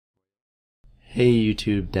Hey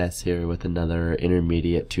YouTube, Des here with another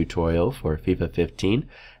intermediate tutorial for FIFA 15,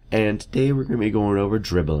 and today we're going to be going over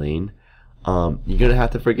dribbling. You're going to have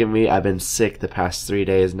to forgive me, I've been sick the past 3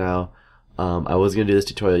 days now. I was going to do this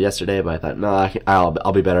tutorial yesterday, but I thought, no,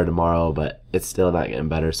 I'll be better tomorrow, but it's still not getting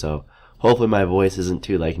better, so hopefully my voice isn't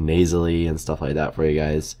too like nasally and stuff like that for you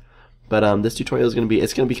guys. But this tutorial is going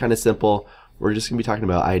to be kind of simple. We're just going to be talking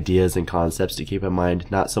about ideas and concepts to keep in mind,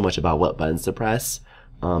 not so much about what buttons to press.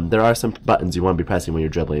 There are some buttons you want to be pressing when you're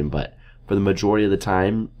dribbling, but for the majority of the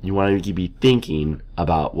time, you want to be thinking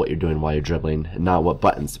about what you're doing while you're dribbling, and not what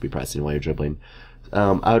buttons to be pressing while you're dribbling.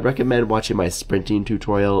 I would recommend watching my sprinting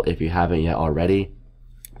tutorial if you haven't yet already,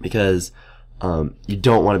 because you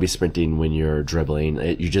don't want to be sprinting when you're dribbling.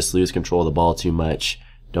 You just lose control of the ball too much.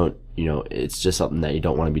 It's just something that you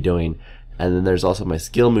don't want to be doing. And then there's also my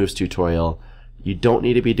skill moves tutorial. You don't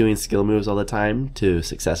need to be doing skill moves all the time to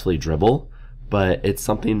successfully dribble, but it's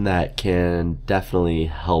something that can definitely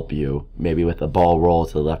help you, maybe with a ball roll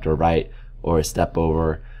to the left or right, or a step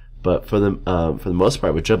over. But for the most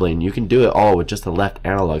part with dribbling, you can do it all with just a left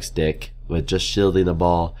analog stick, with just shielding the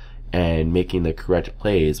ball and making the correct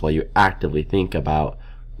plays while you actively think about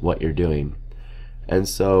what you're doing. And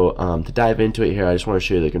so to dive into it here, I just want to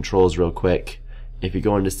show you the controls real quick. If you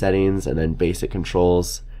go into settings and then basic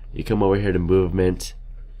controls, you come over here to movement.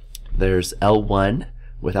 There's L1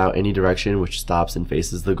 without any direction, which stops and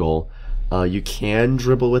faces the goal. You can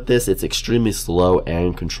dribble with this. It's extremely slow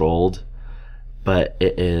and controlled, but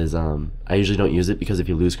it is I usually don't use it because if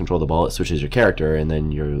you lose control of the ball, it switches your character and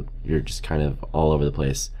then you're just kind of all over the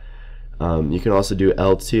place. You can also do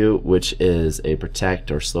L2, which is a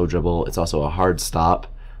protect or slow dribble. It's also a hard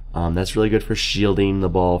stop. That's really good for shielding the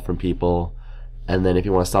ball from people. And then if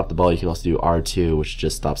you want to stop the ball, you can also do R2, which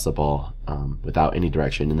just stops the ball without any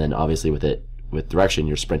direction. And then obviously with direction,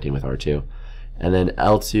 you're sprinting with R2. And then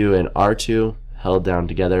L2 and R2 held down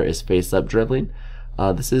together is face up dribbling.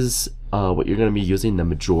 This is what you're going to be using the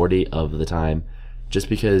majority of the time, just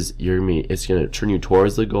because it's going to turn you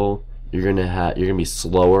towards the goal. You're going to be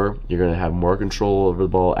slower. You're going to have more control over the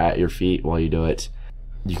ball at your feet while you do it.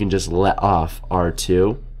 You can just let off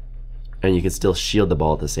R2, and you can still shield the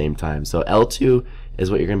ball at the same time. So L2 is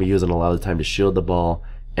what you're going to be using a lot of the time to shield the ball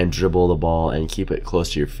and dribble the ball and keep it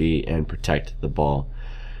close to your feet and protect the ball.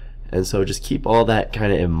 And so just keep all that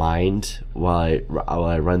kind of in mind while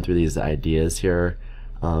I run through these ideas here.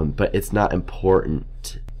 But it's not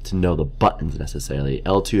important to know the buttons necessarily.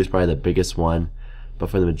 L2 is probably the biggest one, but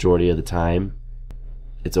for the majority of the time,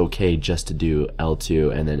 it's okay just to do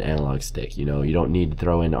L2 and then analog stick. You don't need to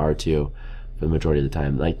throw in R2 for the majority of the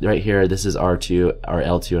time. Like right here, this is R2 or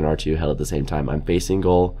L2 and R2 held at the same time. I'm facing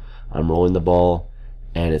goal, I'm rolling the ball,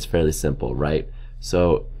 and it's fairly simple, right?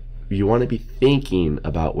 So you want to be thinking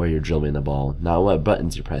about where you're dribbling the ball, not what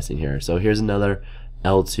buttons you're pressing here. So here's another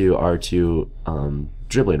L2 R2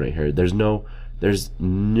 dribbling right here. There's no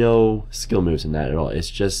skill moves in that at all. It's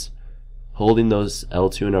just holding those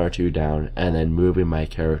L2 and R2 down and then moving my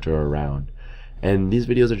character around. And these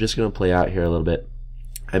videos are just going to play out here a little bit.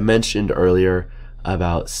 I mentioned earlier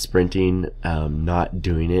about sprinting, not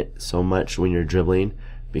doing it so much when you're dribbling,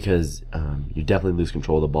 because you definitely lose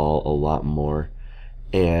control of the ball a lot more.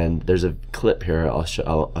 And there's a clip here, I'll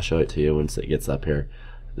show it to you once it gets up here,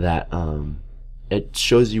 that it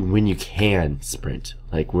shows you when you can sprint,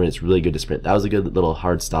 like when it's really good to sprint. That was a good little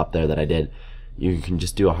hard stop there that I did. You can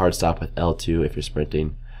just do a hard stop with L2 if you're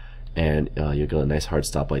sprinting, and you'll get a nice hard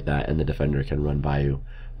stop like that, and the defender can run by you.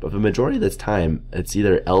 But for the majority of this time, it's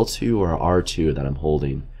either L2 or R2 that I'm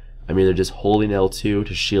holding. I'm either just holding L2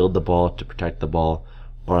 to shield the ball, to protect the ball,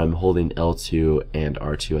 or I'm holding L2 and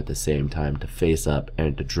R2 at the same time to face up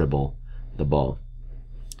and to dribble the ball.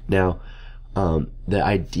 Now, the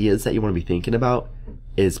ideas that you want to be thinking about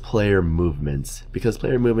is player movements, because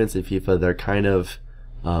player movements in FIFA, they're kind of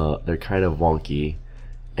wonky.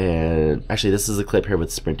 And actually, this is a clip here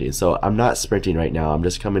with sprinting. So I'm not sprinting right now. I'm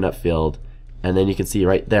just coming up field, and then you can see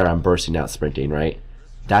right there I'm bursting out sprinting, right?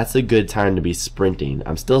 That's a good time to be sprinting.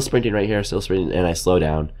 I'm still sprinting right here, still sprinting, and I slow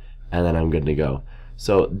down, and then I'm good to go.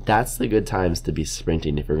 So that's the good times to be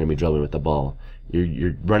sprinting if you're going to be dribbling with the ball.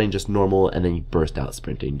 You're running just normal, and then you burst out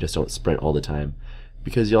sprinting. Just don't sprint all the time.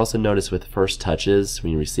 Because you also notice with first touches,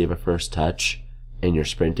 when you receive a first touch and you're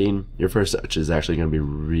sprinting, your first touch is actually going to be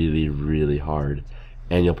really, really hard.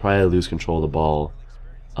 And you'll probably lose control of the ball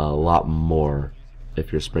a lot more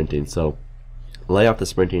if you're sprinting. So lay off the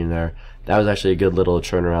sprinting there. That was actually a good little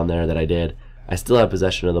turnaround there that I did. I still have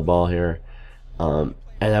possession of the ball here.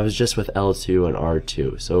 And I was just with L2 and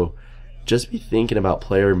R2. So just be thinking about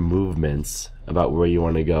player movements, about where you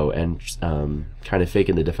want to go, and kind of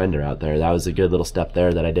faking the defender out there. That was a good little step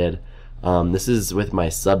there that I did. This is with my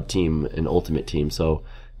sub team and ultimate team, so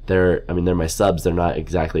they're my subs. They're not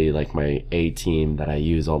exactly like my A team that I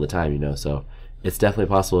use all the time, you know. So it's definitely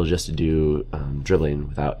possible just to do dribbling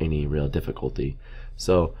without any real difficulty.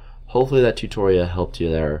 So hopefully that tutorial helped you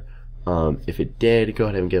there. If it did, go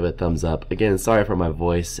ahead and give it a thumbs up. Again, sorry for my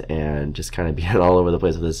voice and just kind of being all over the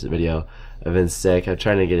place with this video. I've been sick. I'm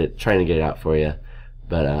trying to get it out for you.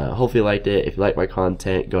 But hopefully you liked it. If you like my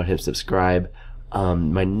content, go ahead and subscribe.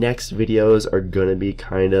 My next videos are gonna be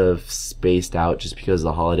kind of spaced out just because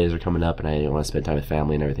the holidays are coming up and I want to spend time with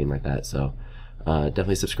family and everything like that. So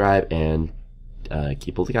definitely subscribe and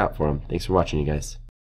keep a lookout for them. Thanks for watching, you guys.